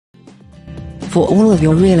For all of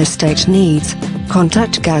your real estate needs,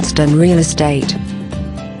 contact Gadsden Real Estate.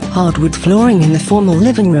 Hardwood flooring in the formal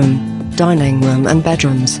living room, dining room and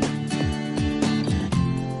bedrooms.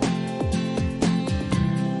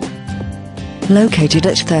 Located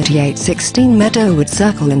at 3816 Meadow Wood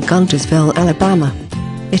Circle in Guntersville, Alabama.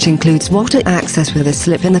 It includes water access with a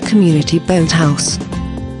slip in the community boathouse.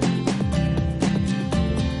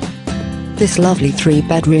 This lovely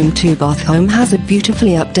 3-bedroom 2-bath home has a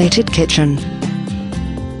beautifully updated kitchen.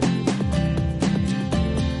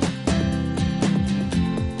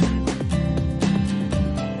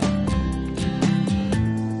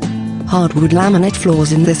 Hardwood laminate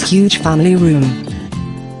floors in this huge family room.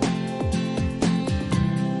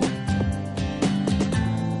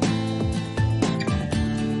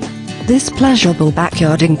 This pleasurable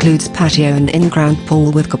backyard includes patio and in-ground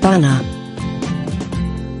pool with cabana.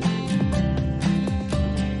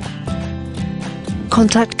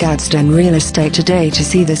 Contact Gadsden Real Estate today to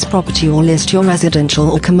see this property or list your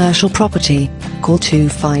residential or commercial property. Call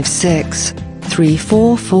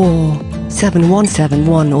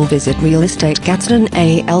 256-344-7171 or visit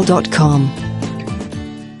realestategadsdenal.com.